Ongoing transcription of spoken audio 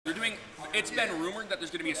It's been rumored that there's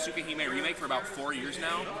going to be a Tsukihime remake for about 4 years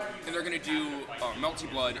now, and they're going to do Melty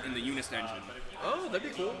Blood in the Unist engine. Oh, that'd be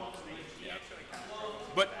cool. Yeah.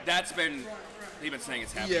 But they've been saying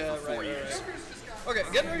it's happening for 4 years. Right. Okay,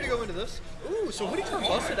 getting ready to go into this. Ooh, so HoodieTar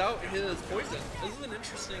busted out his Poison. This is an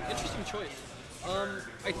interesting choice.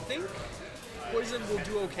 I think Poison will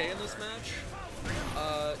do okay in this match.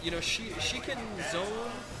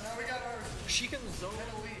 She can zone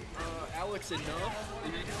Alex enough,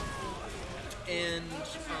 and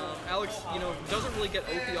Alex, doesn't really get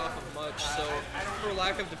OP off of much, so her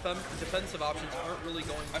lack of defensive options aren't really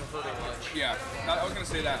going to hurt her much. Yeah, I was gonna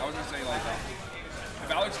say that. I was gonna say like,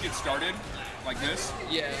 if Alex gets started like this,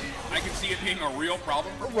 yeah, I can see it being a real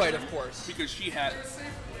problem. Right, of course, because she had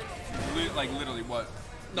literally what?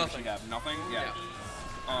 Nothing. She have nothing. Yeah.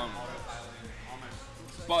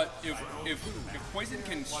 But if Poison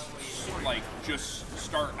can like just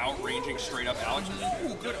start outranging straight up Alex,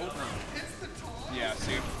 ooh, good opener. Yeah,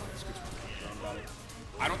 see,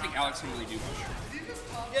 I don't think Alex can really do much.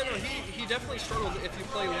 Yeah, no, he definitely struggles if you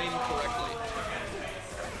play lane correctly.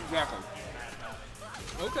 Exactly.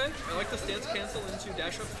 Okay, I like the stance cancel into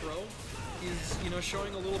dash up throw. He's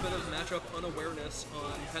showing a little bit of matchup unawareness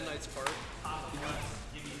on PenKnight's part. I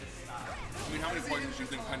mean, how many Poisons do you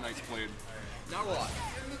think PenKnight's played? Not a lot.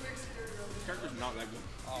 This character's not that good.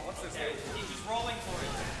 Oh, what's this guy? He's rolling for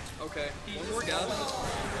it. Okay, one more guess.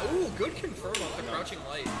 Ooh, good confirm off the crouching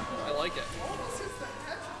light. I like it.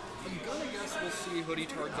 I'm gonna guess we'll see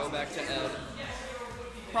HoodieTar go back to Ed.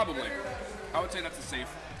 Probably. I would say that's a safe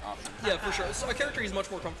option. Yeah, for sure. So a character he's much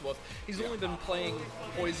more comfortable with. He's only been playing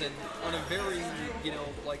Poison on a very,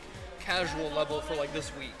 casual level for like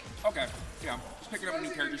this week. Okay, yeah. Just picking up a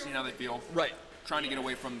new character, seeing how they feel. Right. Trying to get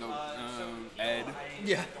away from the Ed.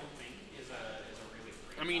 Yeah.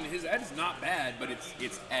 I mean, his Ed is not bad, but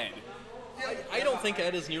it's Ed. I don't think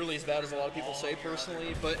Ed is nearly as bad as a lot of people say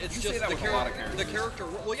personally, but it's just the character.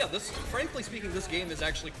 Well, yeah. Frankly speaking, this game is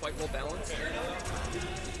actually quite well balanced.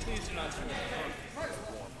 Please do not turn that.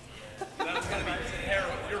 That's gonna be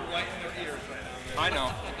terrible. You're right in their ears right now.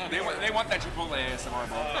 I know. They want that Chipotle ASMR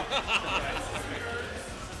ball.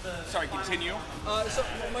 Sorry, continue. So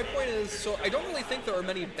my point is, I don't really think there are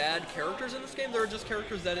many bad characters in this game. There are just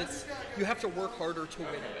characters that you have to work harder to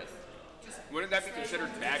win with. Wouldn't that be considered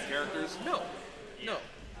bad characters? No.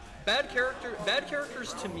 Bad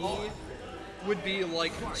characters to me would be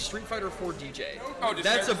like Street Fighter 4 DJ. Oh, just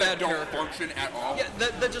that's a bad that don't character. Function at all. Yeah,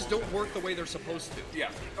 that just don't work the way they're supposed to.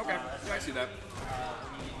 Yeah. Okay. I see that.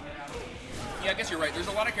 Yeah, I guess you're right. There's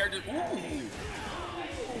a lot of characters. Ooh.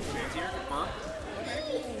 Here, confirm.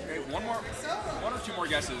 Okay, one or two more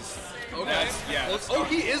guesses. Okay. Yeah. Oh,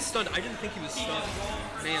 he is stunned. I didn't think he was stunned.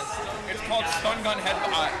 Man. It's called stun gun head.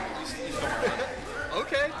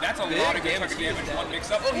 Okay. That's a lot of good damage. One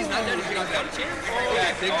mix up. Oh, he's not dead. He's got a chance. Oh,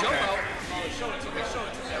 yeah, big jump out. Show it to me.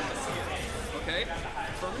 Okay.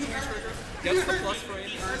 Permanent trigger. Gets the plus frame.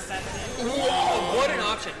 Whoa, what an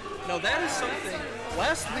option. Now that is something.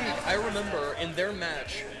 Last week, I remember in their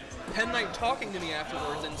match, PenKnight talking to me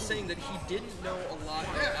afterwards and saying that he didn't know a lot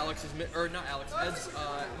of Ed's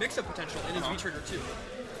mix-up potential in his V-trigger too.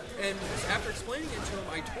 And after explaining it to him,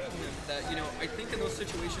 I told him that, I think in those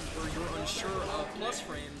situations where you're unsure of plus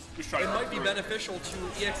frames, it might be beneficial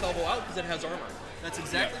to EX elbow out because it has armor. That's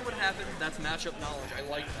exactly what happened. That's matchup knowledge. I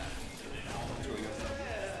like that.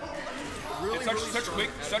 Really,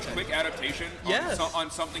 it's such quick adaptation on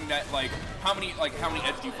something that how many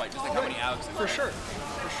Eds do you fight? Just like how many Alex? For sure.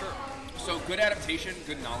 So good adaptation,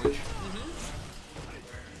 good knowledge.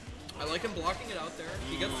 I like him blocking it out there.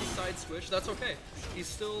 He gets the side switch. That's okay. He's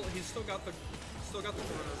still got the corner,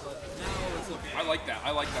 but now it's looking. I like that.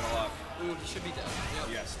 I like that a lot. Ooh, he should be dead. Yep.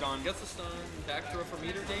 Yeah, stun. Gets the stun. Back throw for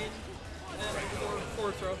meter gain. And then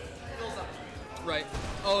forward throw. Right.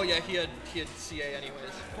 Oh yeah, he had CA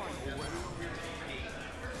anyways.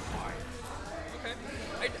 Okay.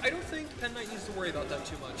 I don't think PenKnight needs to worry about that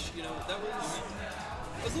too much. That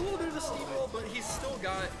was a little bit of a steamroll, but he's still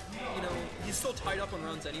got, he's still tied up on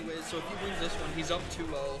rounds anyways, so if he wins this one, he's up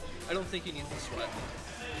 2-0. I don't think he needs to sweat.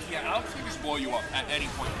 Yeah, Alex can just blow you up at any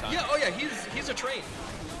point in time. Yeah, oh yeah, he's a train.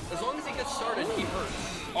 As long as he gets started, he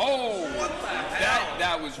hurts. Oh!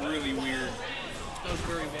 That was really weird. That was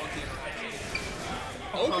very wonky.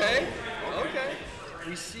 Okay.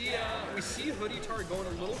 We see HoodieTar going a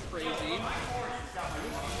little crazy.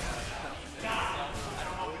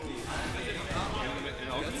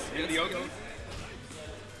 In the Oki.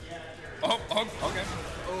 Oh, okay.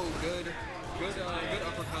 Oh, good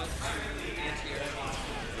uppercut. Anti-air.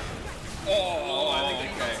 Oh, I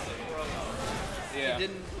think okay. Yeah.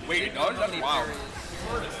 Wait, it does? That's wow.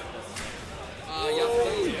 Yeah, that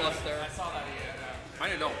was a plus there.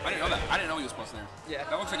 know. I didn't know that. I didn't know he was plus there. Yeah.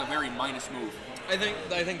 That looks like a very minus move. I think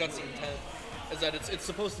that's the intent. Is that it's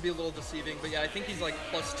supposed to be a little deceiving, but yeah, I think he's like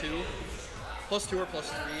 +2 or +3.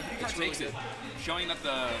 It's really takes good. it, showing that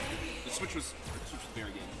the switch was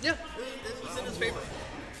very good. Yeah, it was in his favor.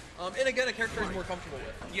 And again, a character he's more comfortable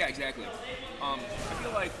with. Yeah, exactly. I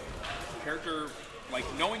feel like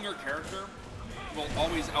knowing your character will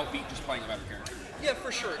always outbeat just playing a better character. Yeah,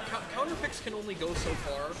 for sure. Counter picks can only go so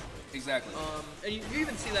far. Exactly. And you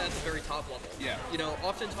even see that at the very top level. Yeah. You know,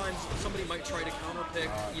 oftentimes somebody might try to counter pick,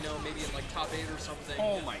 you know, maybe in like top 8 or something.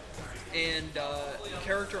 Oh my. And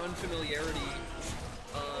character unfamiliarity.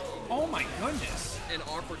 Oh my goodness. And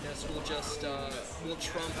awkwardness will just will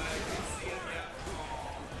trump.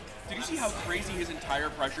 Did you see how crazy his entire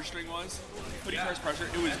pressure string was? HoodieTar's pressure.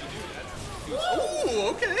 It was. Ooh,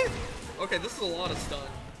 okay. Okay, this is a lot of stun.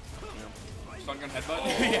 Stun gun headbutt.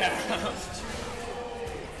 Yeah.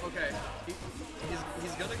 Okay.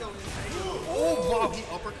 He's gonna go in. Oh wow, he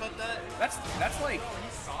uppercut that. That's like.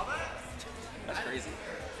 You saw that? That's crazy.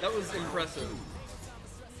 That was impressive.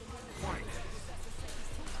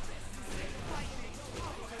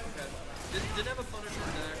 Okay. Didn't have a Punisher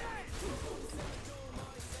there.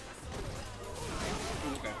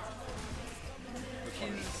 Okay.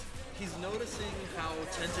 He's noticing how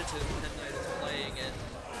tentative PenKnight is playing and,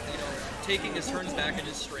 you know, taking his turns back in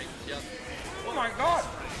his strength. Yep. Oh my god!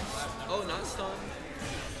 Oh, not stunned.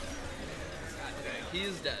 Okay, he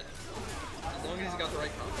is dead. As long as he's got the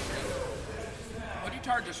right combo.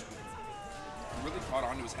 HoodieTar just really caught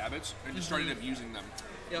on to his habits and just started abusing them.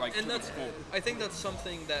 Yeah, like, and I think that's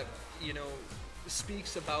something that, you know,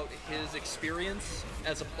 speaks about his experience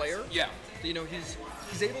as a player. Yeah. You know,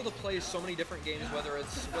 he's able to play so many different games, whether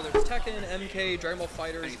it's Tekken, MK, Dragon Ball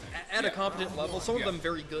Fighters, at a competent level. Some of them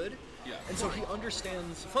very good. Yeah. And so he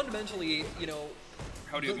understands fundamentally, you know,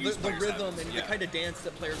 how to the rhythm and the kind of dance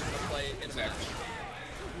that players are going to play in a match.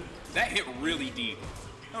 That hit really deep.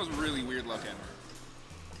 That was really weird looking.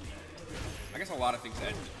 I guess a lot of things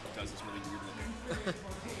Ed does is really weird looking.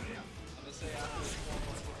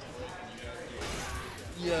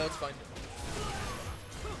 Yeah, that's fine.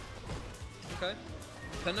 Okay.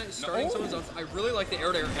 PenKnight starting someone's up. I really like the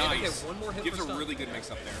air-to-air. Nice. Okay, one more hit Gives for a stun. really good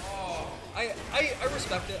mix up there. I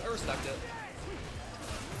respect it. I respect it.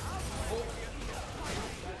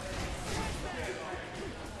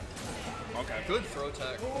 Okay. Good throw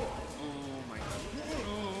tech. Oh my god.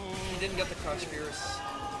 He didn't get the crush fierce.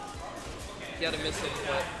 He had to miss it,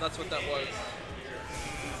 but that's what that was.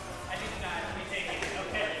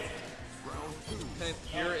 Okay,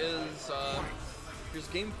 here's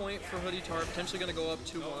game point for HoodieTar. Potentially going to go up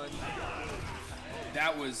 2-1.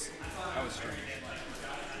 That was strange.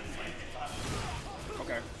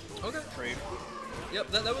 Okay. Okay. Trade.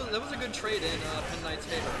 Yep, that was a good trade in PenKnight's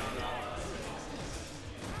favor.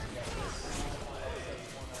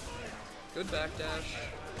 Good backdash.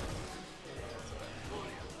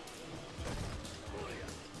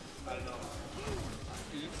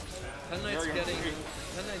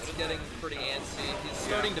 PenKnight's getting pretty antsy. He's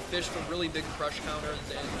starting to fish for really big crush counters,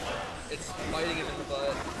 and it's biting him in the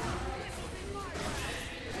butt.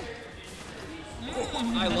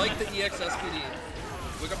 I like the EX SPD.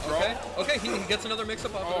 Look up throw. Okay, okay, he gets another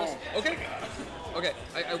mix-up off of this. Okay, okay,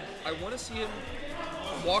 I want to see him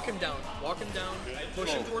walk him down, push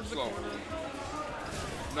him towards the corner.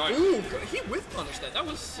 Nice. Ooh, he whiff punished that. That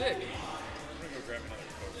was sick.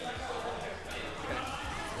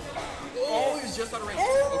 Oh, he was just out of range.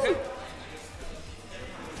 Okay.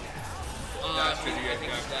 I think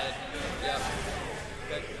he's dead. Yeah.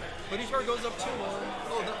 Okay. HoodieTar goes up 2-1.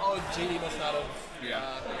 Oh, GD must not have.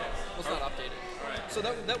 Must not updated. So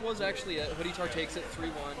that was actually it. HoodieTar takes it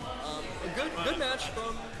 3-1. A good match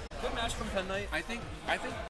from PenKnight. I think